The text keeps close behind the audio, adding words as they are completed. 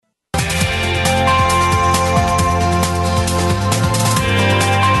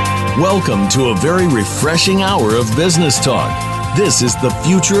Welcome to a very refreshing hour of business talk. This is the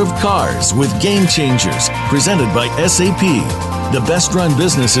Future of Cars with Game Changers, presented by SAP. The best-run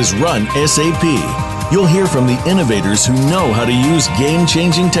businesses run SAP. You'll hear from the innovators who know how to use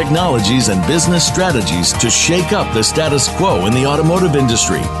game-changing technologies and business strategies to shake up the status quo in the automotive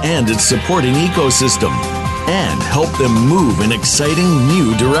industry and its supporting ecosystem, and help them move in exciting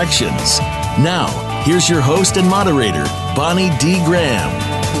new directions. Now, here's your host and moderator, Bonnie D. Graham.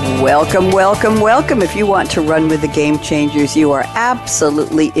 Welcome, welcome, welcome. If you want to run with the Game Changers, you are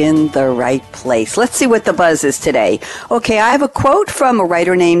absolutely in the right place. Let's see what the buzz is today. Okay, I have a quote from a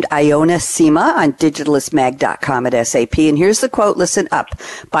writer named I.Sima on digitalistmag.com at SAP. And here's the quote. Listen up.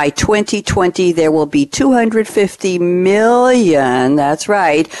 By 2020, there will be 250 million, that's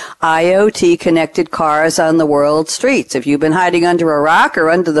right, IoT-connected cars on the world's streets. If you've been hiding under a rock or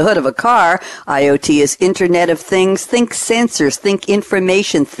under the hood of a car, IoT is Internet of Things. Think sensors, think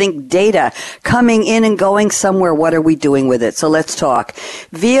information, think data coming in and going somewhere. What are we doing with it? So let's talk.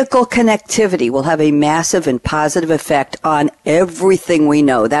 Vehicle connectivity will have a massive and positive effect on everything we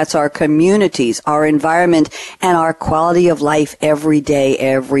know. That's our communities, our environment, and our quality of life every day,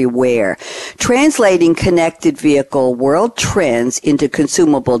 everywhere. Translating connected vehicle world trends into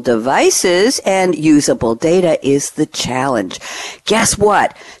consumable devices and usable data is the challenge. Guess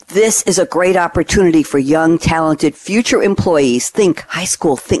what? This is a great opportunity for young, talented, future employees. Think high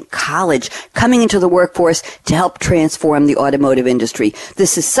school, think college, coming into the workforce to help transform the automotive industry.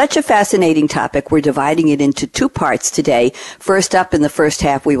 This is such a fascinating topic. We're dividing it into two parts today. First up, in the first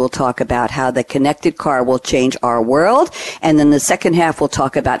half, we will talk about how the connected car will change our world. And then the second half, we'll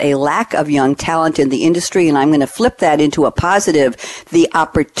talk about a lack of young talent in the industry. And I'm going to flip that into a positive, the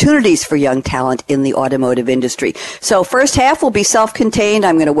opportunities for young talent in the automotive industry. So first half will be self-contained.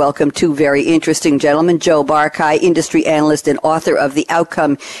 I'm going to welcome two very interesting gentlemen, Joe Barkai, industry analyst and author of The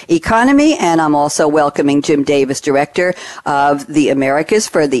Outcome Economy, and I'm also welcoming Jim Davis, director of the Americas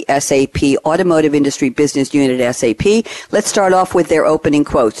for the SAP Automotive Industry Business Unit at SAP. Let's start off with their opening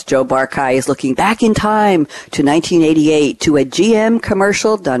quotes. Joe Barkai is looking back in time to 1988 to a GM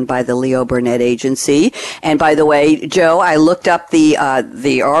commercial done by the Leo Burnett Agency. And by the way, Joe, I looked up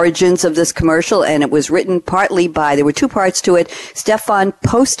the origins of this commercial, and it was written partly by, there were two parts to it, Stefan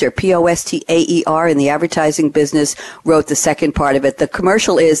Poster, Postaer, in the advertising business, wrote the second part of it. The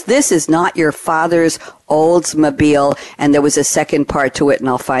commercial is, "This is not your father's Oldsmobile," and there was a second part to it, and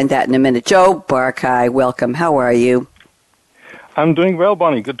I'll find that in a minute. Joe Barkai, welcome. How are you? I'm doing well,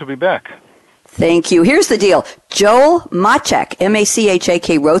 Bonnie. Good to be back. Thank you. Here's the deal. Joel Machak,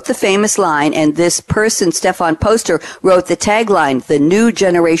 M-A-C-H-A-K, wrote the famous line, and this person, Stefan Poster, wrote the tagline, "The New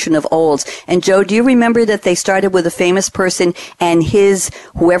Generation of Olds." And Joe, do you remember that they started with a famous person and his,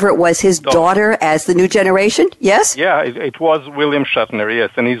 whoever it was, his daughter as the new generation? Yes? Yeah, it was William Shatner,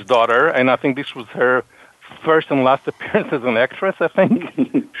 yes, and his daughter, and I think this was her first and last appearance as an actress, I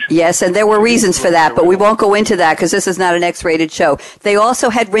think. Yes, and there were reasons for that, but we won't go into that because this is not an X-rated show. They also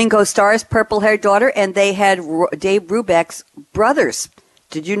had Ringo Starr's purple-haired daughter, and they had Dave Brubeck's brothers.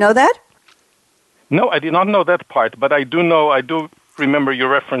 Did you know that? No, I did not know that part, but I do remember your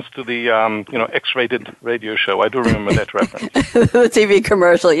reference to the X-rated radio show. I do remember that reference. The TV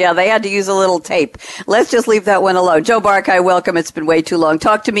commercial. Yeah, they had to use a little tape. Let's just leave that one alone. Joe Barkai, welcome. It's been way too long.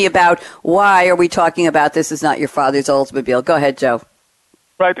 Talk to me about why are we talking about This Is Not Your Father's Oldsmobile. Go ahead, Joe.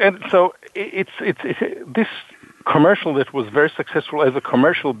 Right, and so it's this commercial that was very successful as a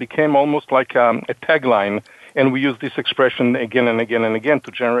commercial became almost like a tagline, and we use this expression again and again and again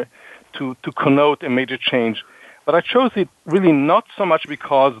to connote a major change. But I chose it really not so much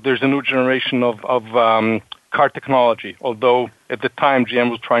because there's a new generation of car technology, although at the time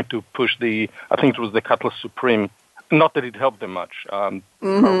GM was trying to push I think it was the Cutlass Supreme. Not that it helped them much. It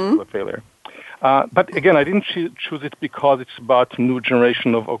was a failure. But again, I didn't choose it because it's about new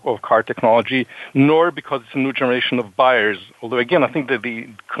generation of car technology, nor because it's a new generation of buyers. Although again, I think that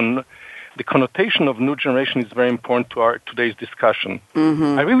the connotation of new generation is very important to our today's discussion.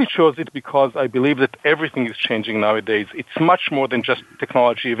 I really chose it because I believe that everything is changing nowadays. It's much more than just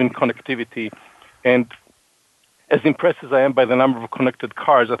technology, even connectivity. And as impressed as I am by the number of connected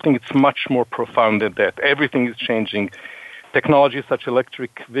cars, I think it's much more profound than that. Everything is changing. Technologies such as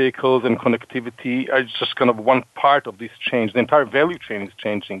electric vehicles and connectivity are just kind of one part of this change. The entire value chain is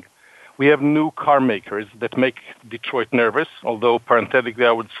changing. We have new car makers that make Detroit nervous, although parenthetically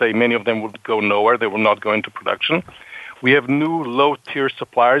I would say many of them would go nowhere. They will not go into production. We have new low-tier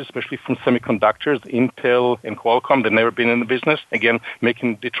suppliers, especially from semiconductors, Intel and Qualcomm. They've never been in the business, again,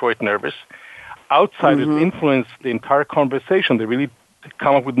 making Detroit nervous. Outsiders influence the entire conversation. They really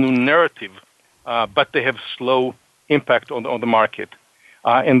come up with new narrative, but they have slow impact on the market.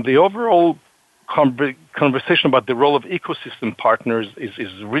 And the overall conversation about the role of ecosystem partners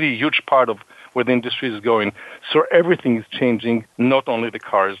is really a huge part of where the industry is going. So everything is changing, not only the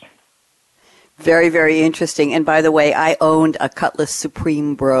cars. Very, very interesting. And by the way, I owned a Cutlass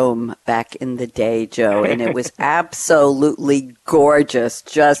Supreme Brome back in the day, Joe, and it was absolutely gorgeous,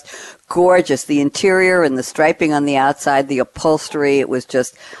 just gorgeous. The interior and the striping on the outside, the upholstery, it was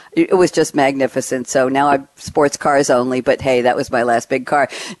just magnificent. So now I'm sports cars only, but hey, that was my last big car.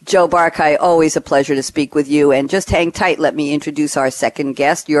 Joe Barkai, always a pleasure to speak with you. And just hang tight. Let me introduce our second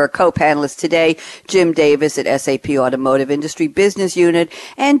guest, your co-panelist today, J.Diaz at SAP Automotive Industry Business Unit.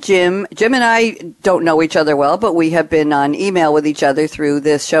 And Jim and I don't know each other well, but we have been on email with each other through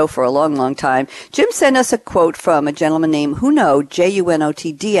this show for a long, long time. Jim sent us a quote from a gentleman named Junot,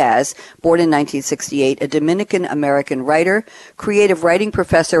 J-U-N-O-T Diaz, born in 1968, a Dominican-American writer, creative writing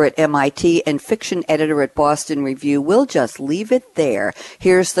professor at MIT, and fiction editor at Boston Review. We'll just leave it there.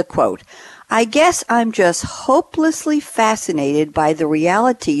 Here's the quote. I guess I'm just hopelessly fascinated by the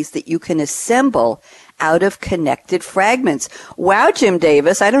realities that you can assemble out of connected fragments. Wow,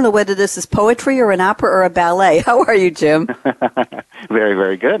 J.Diaz. I don't know whether this is poetry or an opera or a ballet. How are you, Jim? Very,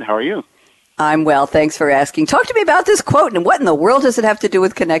 very good. How are you? I'm well. Thanks for asking. Talk to me about this quote, and what in the world does it have to do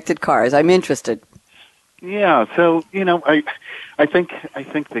with connected cars? I'm interested. Yeah, so, I think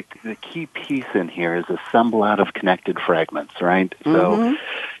the key piece in here is assemble out of connected fragments, right? Mm-hmm.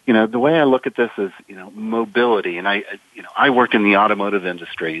 So, the way I look at this is, mobility, and I work in the automotive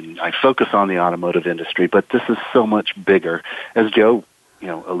industry, and I focus on the automotive industry, but this is so much bigger, as Joe,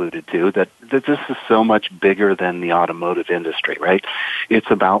 alluded to, that this is so much bigger than the automotive industry, right?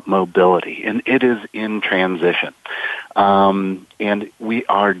 It's about mobility, and it is in transition. And we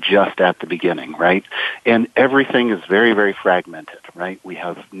are just at the beginning, right? And everything is very, very fragmented, right? We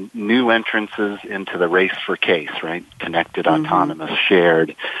have new entrances into the race for case, right? Connected, autonomous,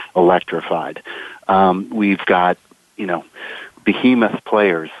 shared, electrified. We've got, behemoth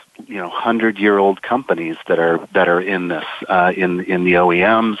players, 100-year-old companies that are in this, in the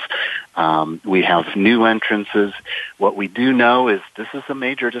OEMs. We have new entrances. What we do know is this is a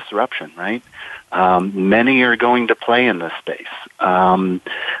major disruption, right? Many are going to play in this space,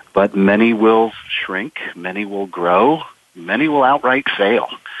 but many will shrink, many will grow, many will outright fail.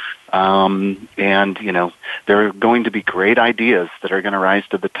 And, there are going to be great ideas that are going to rise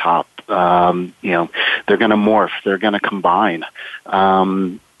to the top. They're going to morph, they're going to combine.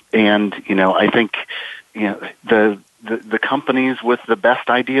 And, I think, the companies with the best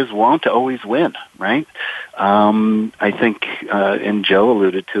ideas won't always win, right? I think, and Joe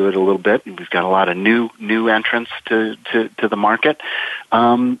alluded to it a little bit, we've got a lot of new entrants to the market.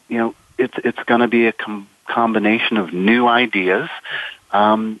 It's going to be a combination of new ideas,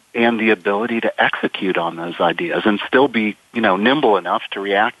 and the ability to execute on those ideas and still be, nimble enough to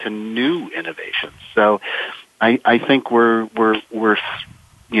react to new innovations. So I think we're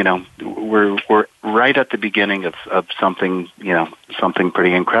right at the beginning of something, something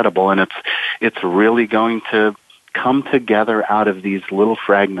pretty incredible, and it's really going to come together out of these little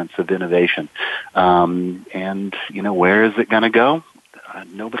fragments of innovation. And where is it going to go?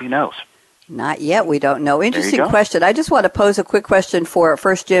 Nobody knows. Not yet. We don't know. Interesting question. I just want to pose a quick question for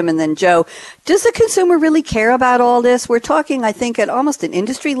first Jim and then Joe. Does the consumer really care about all this? We're talking, I think, at almost an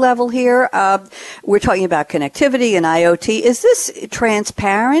industry level here. We're talking about connectivity and IoT. Is this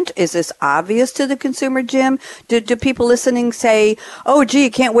transparent? Is this obvious to the consumer, Jim? Do people listening say, oh, gee,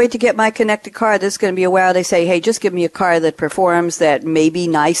 can't wait to get my connected car. This is going to be a wow. They say, hey, just give me a car that performs, that may be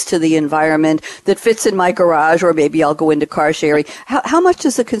nice to the environment, that fits in my garage, or maybe I'll go into car sharing. How much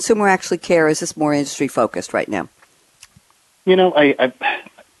does the consumer actually care? Or is this more industry focused right now?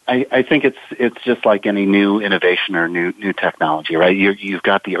 I think it's just like any new innovation or new technology, right? You've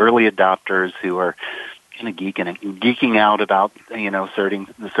got the early adopters who are kind of geeking out about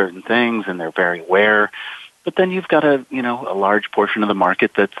certain things, and they're very aware. But then you've got a large portion of the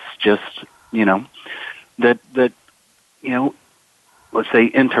market that's just that let's say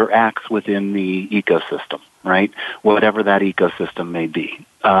interacts within the ecosystem, right? Whatever that ecosystem may be.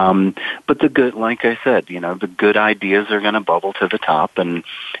 But the good, like I said, the good ideas are going to bubble to the top, and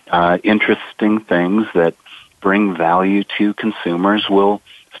interesting things that bring value to consumers will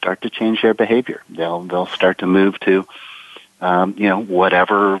start to change their behavior. They'll start to move to,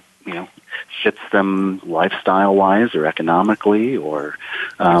 whatever, fits them lifestyle-wise or economically, or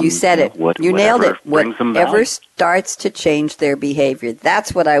you said it. You nailed it. Whatever starts to change their behavior.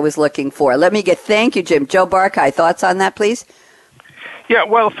 That's what I was looking for. Thank you, Jim. Joe Barkai, thoughts on that, please? Yeah,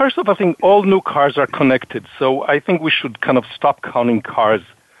 well, first of all, I think all new cars are connected. So I think we should kind of stop counting cars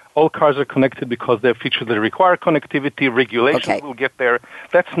all cars are connected because they have features that require connectivity. Regulations will get there.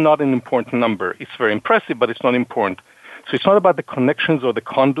 That's not an important number. It's very impressive, but it's not important. So it's not about the connections or the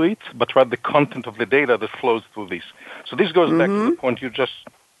conduits, but rather the content of the data that flows through this. So this goes back to the point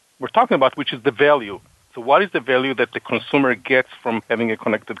we're talking about, which is the value. So what is the value that the consumer gets from having a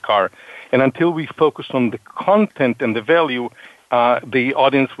connected car? And until we focus on the content and the value, the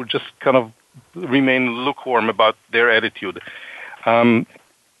audience will just kind of remain lukewarm about their attitude.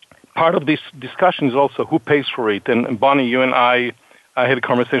 Part of this discussion is also who pays for it. And Bonnie, you and I had a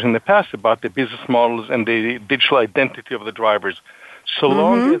conversation in the past about the business models and the digital identity of the drivers. So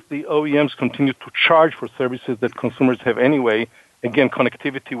long as the OEMs continue to charge for services that consumers have anyway, again,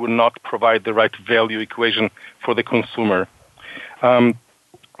 connectivity will not provide the right value equation for the consumer.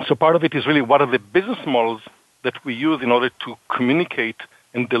 So part of it is really what are the business models that we use in order to communicate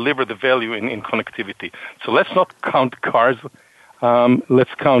and deliver the value in connectivity. So let's not count cars.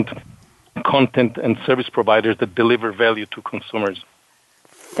 Let's count content and service providers that deliver value to consumers.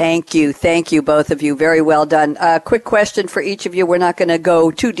 Thank you, both of you. Very well done. Quick question for each of you. We're not going to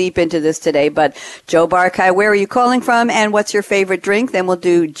go too deep into this today, but Joe Barkai, where are you calling from, and what's your favorite drink? Then we'll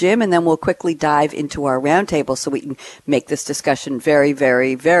do Jim, and then we'll quickly dive into our roundtable so we can make this discussion very,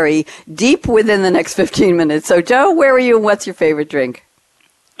 very, very deep within the next 15 minutes. So, Joe, where are you, and what's your favorite drink?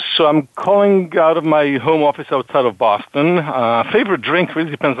 So I'm calling out of my home office outside of Boston. Favorite drink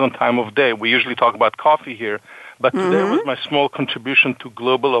really depends on time of day. We usually talk about coffee here. But today was my small contribution to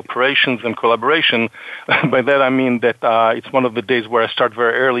global operations and collaboration. By that I mean that it's one of the days where I start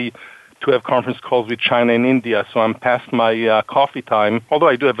very early to have conference calls with China and India. So I'm past my coffee time, although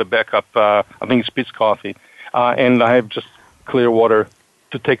I do have a backup. I think it's Spitz coffee. And I have just clear water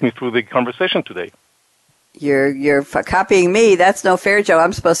to take me through the conversation today. You're copying me. That's no fair, Joe.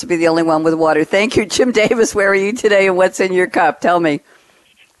 I'm supposed to be the only one with water. Thank you. Jim Davis, where are you today, and what's in your cup? Tell me.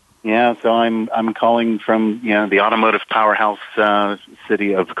 Yeah, so I'm calling from the automotive powerhouse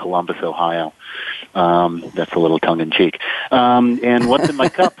city of Columbus, Ohio. That's a little tongue in cheek. And what's in my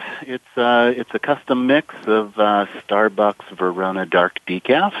cup? It's a custom mix of Starbucks Verona Dark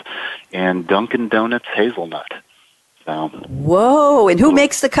Decaf and Dunkin' Donuts Hazelnut. So. Whoa! And who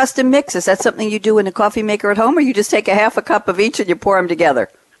makes the custom mix? Is that something you do in a coffee maker at home, or you just take a half a cup of each and you pour them together?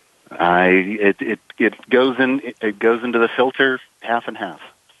 It goes into the filter half and half.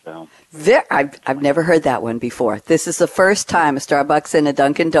 So. I've never heard that one before. This is the first time a Starbucks and a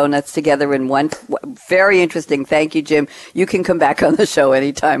Dunkin' Donuts together in one. Very interesting. Thank you, Jim. You can come back on the show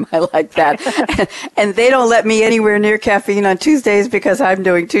anytime. I like that. And they don't let me anywhere near caffeine on Tuesdays because I'm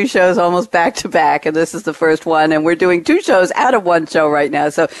doing two shows almost back to back, and this is the first one, and we're doing two shows out of one show right now.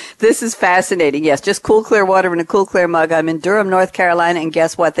 So this is fascinating. Yes, just cool, clear water in a cool, clear mug. I'm in Durham, North Carolina, and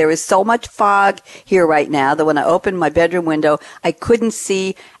guess what? There is so much fog here right now that when I opened my bedroom window, I couldn't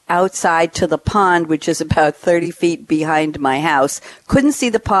see outside to the pond, which is about 30 feet behind my house. Couldn't see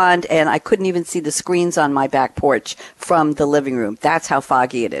the pond, and I couldn't even see the screens on my back porch from the living room. That's how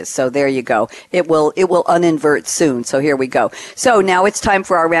foggy it is. So there you go. It will uninvert soon. So here we go. So now it's time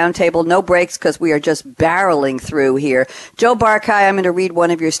for our roundtable. No breaks because we are just barreling through here. Joe Barkai, I'm going to read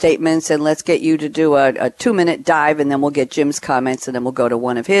one of your statements, and let's get you to do a 2-minute dive, and then we'll get Jim's comments, and then we'll go to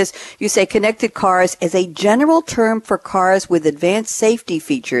one of his. You say connected cars is a general term for cars with advanced safety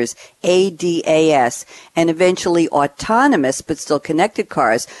features, ADAS, and eventually autonomous but still connected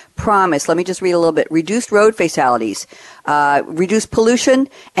cars promise, let me just read a little bit, reduced road fatalities, reduced pollution,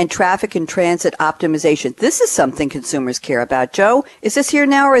 and traffic and transit optimization. This is something consumers care about. Joe, is this here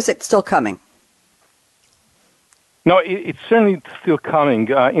now or is it still coming? No, it's certainly still coming,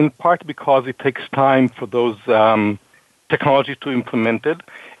 in part because it takes time for those technologies to implement it.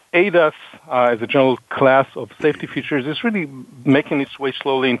 ADAS, as a general class of safety features, is really making its way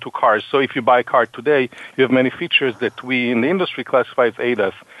slowly into cars. So if you buy a car today, you have many features that we in the industry classify as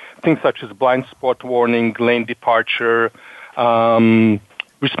ADAS. Things such as blind spot warning, lane departure,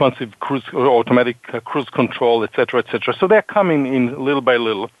 responsive cruise or automatic cruise control, etc., etc. So they're coming in little by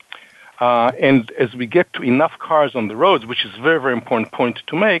little. And as we get to enough cars on the roads, which is a very, very important point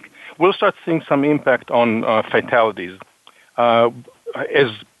to make, we'll start seeing some impact on fatalities.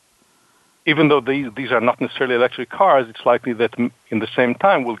 Even though these are not necessarily electric cars, it's likely that in the same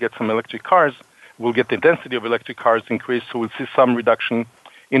time we'll get some electric cars, we'll get the density of electric cars increase, so we'll see some reduction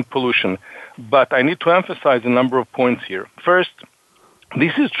in pollution. But I need to emphasize a number of points here. First,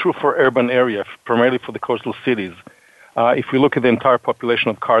 this is true for urban areas, primarily for the coastal cities. If we look at the entire population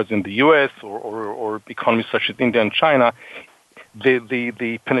of cars in the U.S. or economies such as India and China,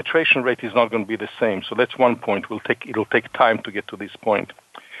 the penetration rate is not going to be the same. So that's one point. It'll take time to get to this point.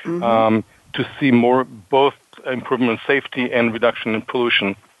 To see both improvement in safety and reduction in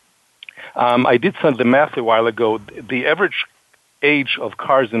pollution. I did some the math a while ago. The average age of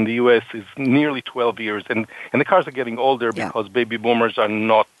cars in the U.S. is nearly 12 years, and the cars are getting older because baby boomers are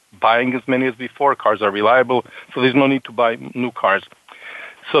not buying as many as before. Cars are reliable, so there's no need to buy new cars.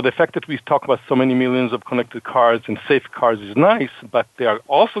 So the fact that we talk about so many millions of connected cars and safe cars is nice, but there are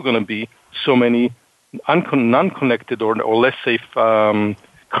also going to be so many non-connected or less safe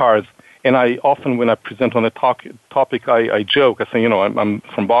cars. And I often, when I present on a topic, I joke. I say, I'm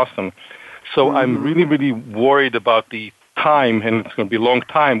from Boston. So I'm really, really worried about the time, and it's going to be a long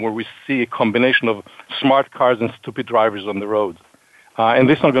time, where we see a combination of smart cars and stupid drivers on the roads. And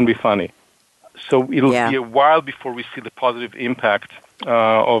this is not going to be funny. So it'll be a while before we see the positive impact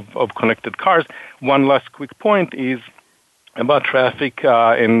of connected cars. One last quick point is about traffic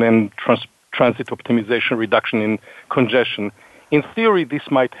and transit optimization, reduction in congestion. In theory, this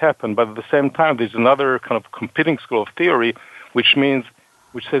might happen, but at the same time, there's another kind of competing school of theory, which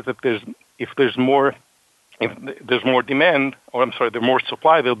says that if there's more demand, there's more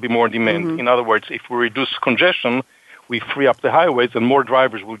supply, there'll be more demand. In other words, if we reduce congestion, we free up the highways, and more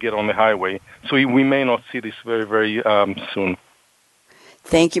drivers will get on the highway. So we may not see this very, very soon.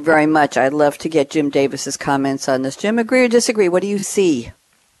 Thank you very much. I'd love to get Jim Davis's comments on this. Jim, agree or disagree? What do you see?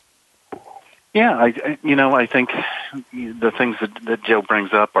 Yeah, I think the things that Joe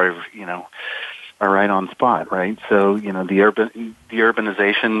brings up are right on spot, right? So, the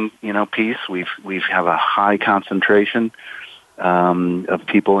urbanization, piece, we have a high concentration of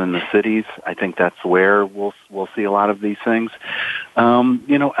people in the cities. I think that's where we'll see a lot of these things.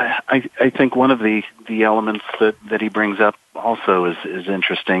 I think one of the elements that he brings up also is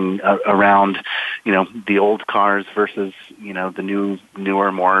interesting around, the old cars versus, the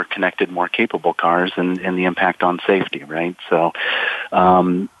newer, more connected, more capable cars and the impact on safety, right? So,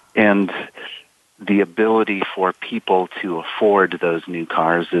 and the ability for people to afford those new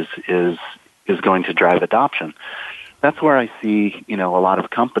cars is going to drive adoption. That's where I see, a lot of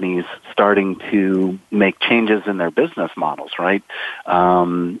companies starting to make changes in their business models, right?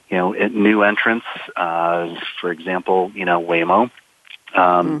 New entrants, for example, Waymo,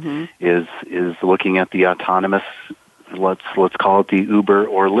 is looking at the autonomous, let's call it the Uber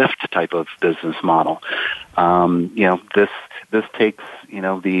or Lyft type of business model. This takes,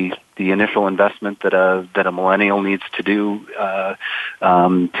 the initial investment that a millennial needs to do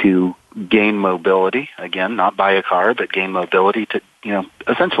to gain mobility, again, not buy a car, but gain mobility to,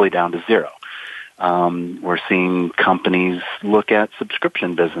 essentially down to zero. We're seeing companies look at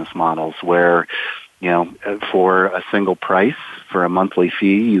subscription business models where, for a single price, for a monthly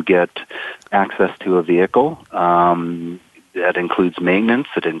fee, you get access to a vehicle. That includes maintenance,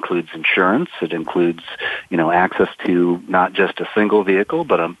 it includes insurance, it includes, access to not just a single vehicle,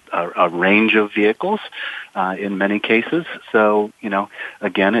 but a range of vehicles in many cases. So,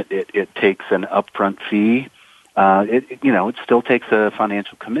 again, it takes an upfront fee. It still takes a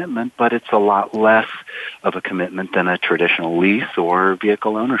financial commitment, but it's a lot less of a commitment than a traditional lease or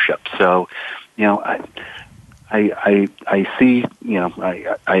vehicle ownership. So, I see,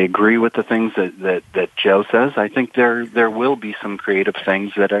 I agree with the things that Joe says. I think there will be some creative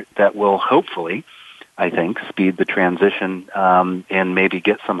things that will hopefully, I think, speed the transition and maybe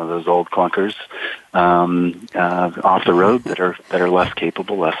get some of those old clunkers off the road that are less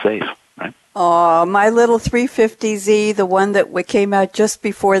capable, less safe. Right? Oh, my little 350Z, the one that came out just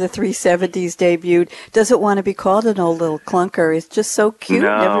before the 370s debuted, doesn't want to be called an old little clunker. It's just so cute.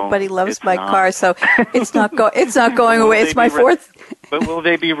 No, everybody loves my not. car, so it's not going away. It's my fourth. But will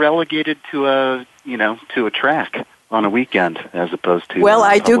they be relegated to a track on a weekend as opposed to? Well,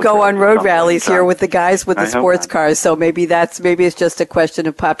 I do go on road rallies here with the guys with the sports cars, so maybe it's just a question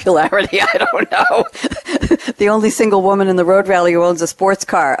of popularity. I don't know. The only single woman in the road rally who owns a sports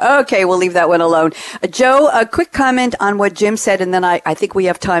car. Okay, we'll leave that one alone. Joe, a quick comment on what Jim said, and then I think we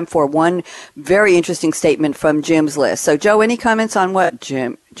have time for one very interesting statement from Jim's list. So, Joe, any comments on what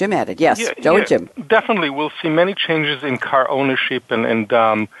Jim added? Yes, Joe and Jim. Definitely. We'll see many changes in car ownership and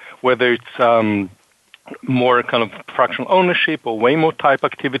whether it's more kind of fractional ownership or Waymo-type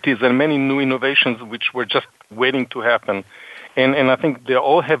activities and many new innovations which were just waiting to happen. And I think they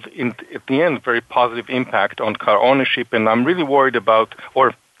all have, at the end, very positive impact on car ownership. And I'm really worried about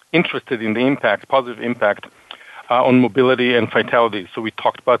or interested in the positive impact on mobility and fatalities. So we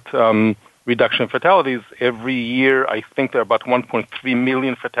talked about reduction in fatalities. Every year, I think there are about 1.3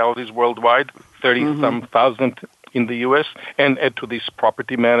 million fatalities worldwide, 30-some thousand in the U.S., and add to this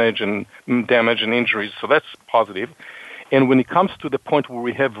property damage and injuries. So that's positive. And when it comes to the point where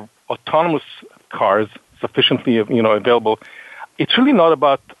we have autonomous cars sufficiently, available, it's really not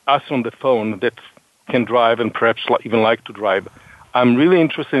about us on the phone that can drive and perhaps even like to drive. I'm really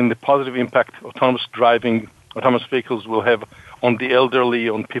interested in the positive impact autonomous vehicles will have on the elderly,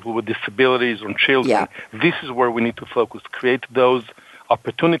 on people with disabilities, on children. Yeah. This is where we need to focus, create those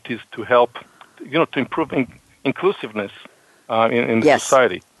opportunities to help, to improve inclusiveness in Yes.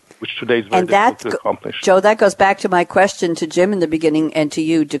 society, which today is very difficult to accomplish. Joe, that goes back to my question to Jim in the beginning and to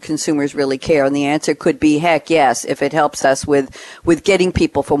you. Do consumers really care? And the answer could be, heck, yes, if it helps us with getting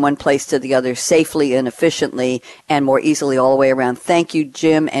people from one place to the other safely and efficiently and more easily all the way around. Thank you,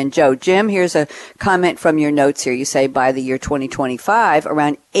 Jim and Joe. Jim, here's a comment from your notes here. You say by the year 2025,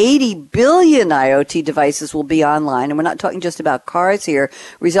 around 80 billion IoT devices will be online. And we're not talking just about cars here,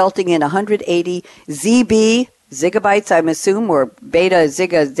 resulting in 180 gigabytes, I'm assume, or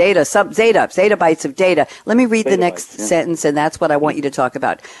zettabytes of data. Let me read the next sentence, and that's what I want you to talk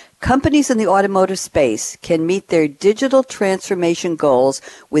about. Companies in the automotive space can meet their digital transformation goals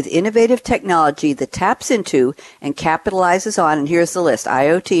with innovative technology that taps into and capitalizes on, and here's the list,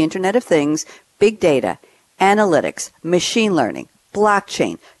 IoT, Internet of Things, big data, analytics, machine learning,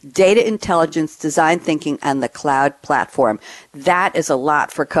 blockchain, data intelligence, design thinking, and the cloud platform. That is a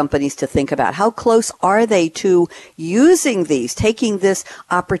lot for companies to think about. How close are they to using these, taking this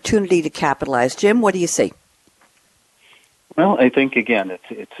opportunity to capitalize? Jim, what do you see? Well, I think again,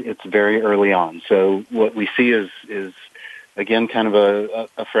 it's very early on. So what we see is again kind of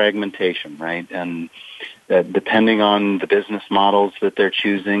a fragmentation, right? And depending on the business models that they're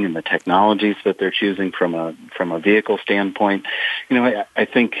choosing and the technologies that they're choosing from a vehicle standpoint, I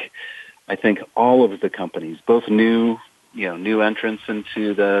think all of the companies, both new entrants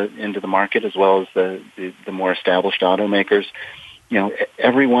into the market as well as the more established automakers,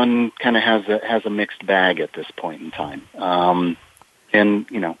 everyone kind of has a mixed bag at this point in time. And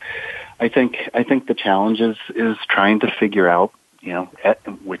I think the challenge is trying to figure out,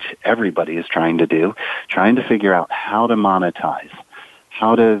 which everybody is trying to do, trying to figure out how to monetize,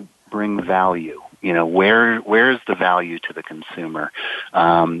 how to bring value. Where is the value to the consumer?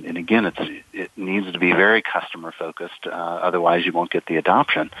 And again, it needs to be very customer focused. Otherwise, you won't get the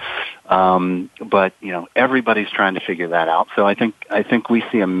adoption. But everybody's trying to figure that out. So I think we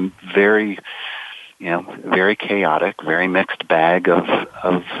see a very chaotic, very mixed bag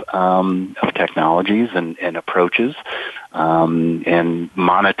of technologies and approaches, and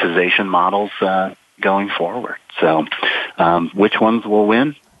monetization models going forward. So, which ones will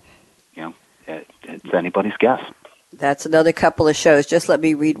win? It's anybody's guess. That's another couple of shows. Just let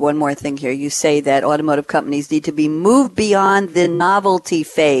me read one more thing here. You say that automotive companies need to be moved beyond the novelty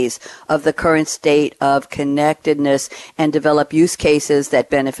phase of the current state of connectedness and develop use cases that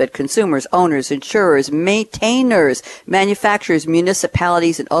benefit consumers, owners, insurers, maintainers, manufacturers,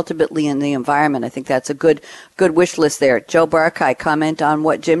 municipalities, and ultimately in the environment. I think that's a good wish list there. Joe Barkai, comment on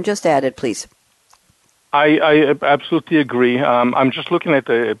what Jim just added, please. I absolutely agree. I'm just looking at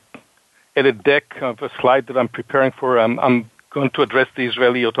a deck of a slide that I'm preparing for. I'm going to address the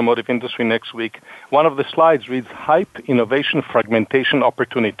Israeli automotive industry next week. One of the slides reads, Hype, Innovation, Fragmentation,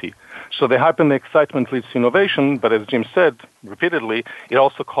 Opportunity. So the hype and the excitement leads to innovation, but as Jim said repeatedly, it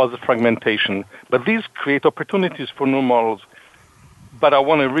also causes fragmentation. But these create opportunities for new models. But I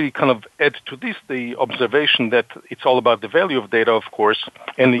want to really kind of add to this the observation that it's all about the value of data, of course.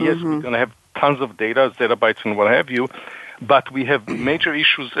 And yes, we're going to have tons of data, zettabytes and what have you. But we have major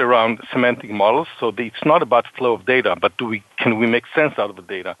issues around semantic models, so it's not about flow of data, but can we make sense out of the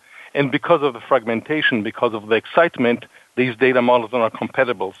data? And because of the fragmentation, because of the excitement, these data models are not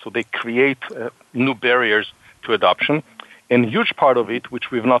compatible, so they create new barriers to adoption. And a huge part of it,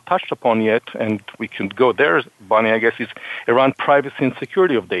 which we've not touched upon yet, and we can go there, Bonnie, I guess, is around privacy and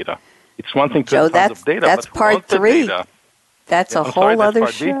security of data. It's one thing to have tons of data, that's but part 3. That's a whole other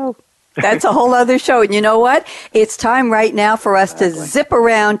show. That's a whole other show. And you know what? It's time right now for us to zip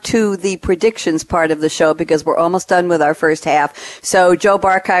around to the predictions part of the show because we're almost done with our first half. So, Joe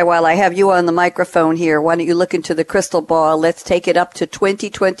Barkai, while I have you on the microphone here, why don't you look into the crystal ball? Let's take it up to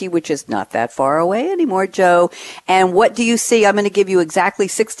 2020, which is not that far away anymore, Joe. And what do you see? I'm going to give you exactly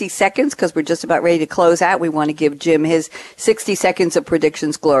 60 seconds because we're just about ready to close out. We want to give Jim his 60 seconds of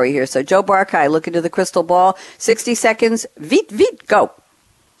predictions glory here. So, Joe Barkai, look into the crystal ball. 60 seconds. Veet, go.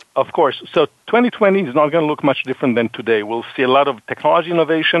 Of course. So 2020 is not going to look much different than today. We'll see a lot of technology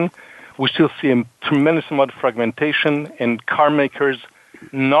innovation. We still see a tremendous amount of fragmentation and car makers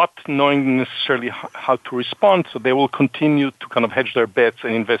not knowing necessarily how to respond. So they will continue to kind of hedge their bets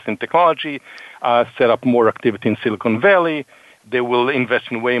and invest in technology, set up more activity in Silicon Valley. They will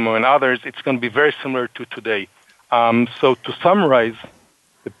invest in Waymo and others. It's going to be very similar to today. So to summarize,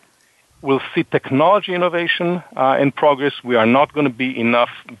 we'll see technology innovation and progress. We are not going to be enough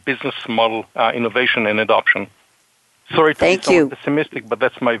business model innovation and adoption. Sorry to Thank be so you. pessimistic, but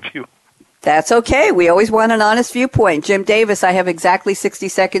that's my view. That's okay. We always want an honest viewpoint. Jim Davis, I have exactly 60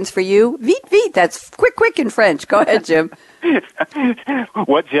 seconds for you. Vite, vite. That's quick, quick in French. Go ahead, Jim.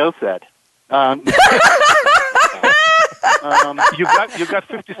 What Joe said. You got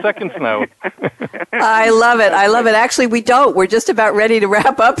 50 seconds now. I love it. I love it. Actually, we don't. We're just about ready to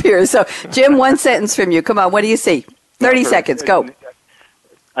wrap up here. So, Jim, one sentence from you. Come on. What do you see? 30 seconds. Go.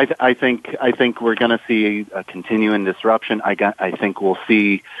 I think we're going to see a continuing disruption. I think we'll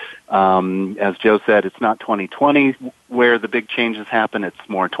see, as Joe said, it's not 2020 where the big changes happen. It's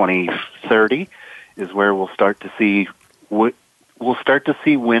more 2030 is where we'll start to see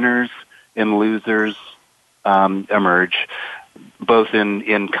winners and losers emerge, both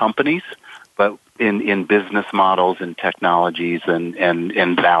in companies, but in business models and technologies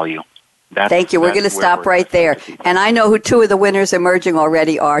and value. Thank you. We're going to stop right there. And I know who two of the winners emerging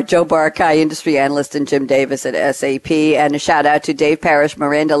already are, Joe Barkai, industry analyst, and Jim Davis at SAP. And a shout out to Dave Parrish,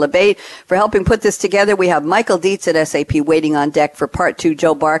 Miranda Labate for helping put this together. We have Michael Dietz at SAP waiting on deck for part 2.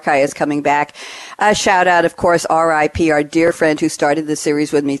 Joe Barkai is coming back. A shout out, of course, RIP, our dear friend who started the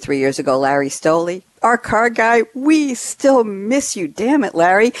series with me 3 years ago, Larry Stoley. Our car guy, we still miss you. Damn it,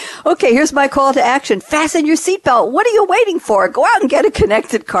 Larry. Okay, here's my call to action. Fasten your seatbelt. What are you waiting for? Go out and get a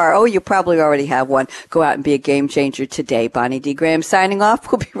connected car. Oh, you probably already have one. Go out and be a game changer today. Bonnie D. Graham signing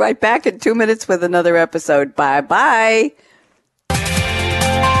off. We'll be right back in 2 minutes with another episode. Bye-bye.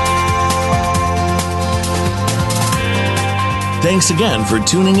 Thanks again for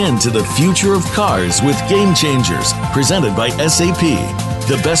tuning in to the Future of Cars with Game Changers, presented by SAP.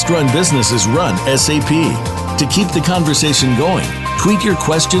 The best-run businesses run SAP. To keep the conversation going, tweet your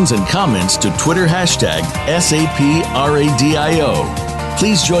questions and comments to Twitter hashtag #SAPRADIO.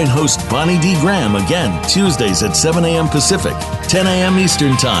 Please join host Bonnie D. Graham again Tuesdays at 7 a.m. Pacific, 10 a.m.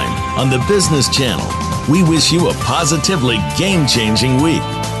 Eastern Time on the Business Channel. We wish you a positively game-changing week.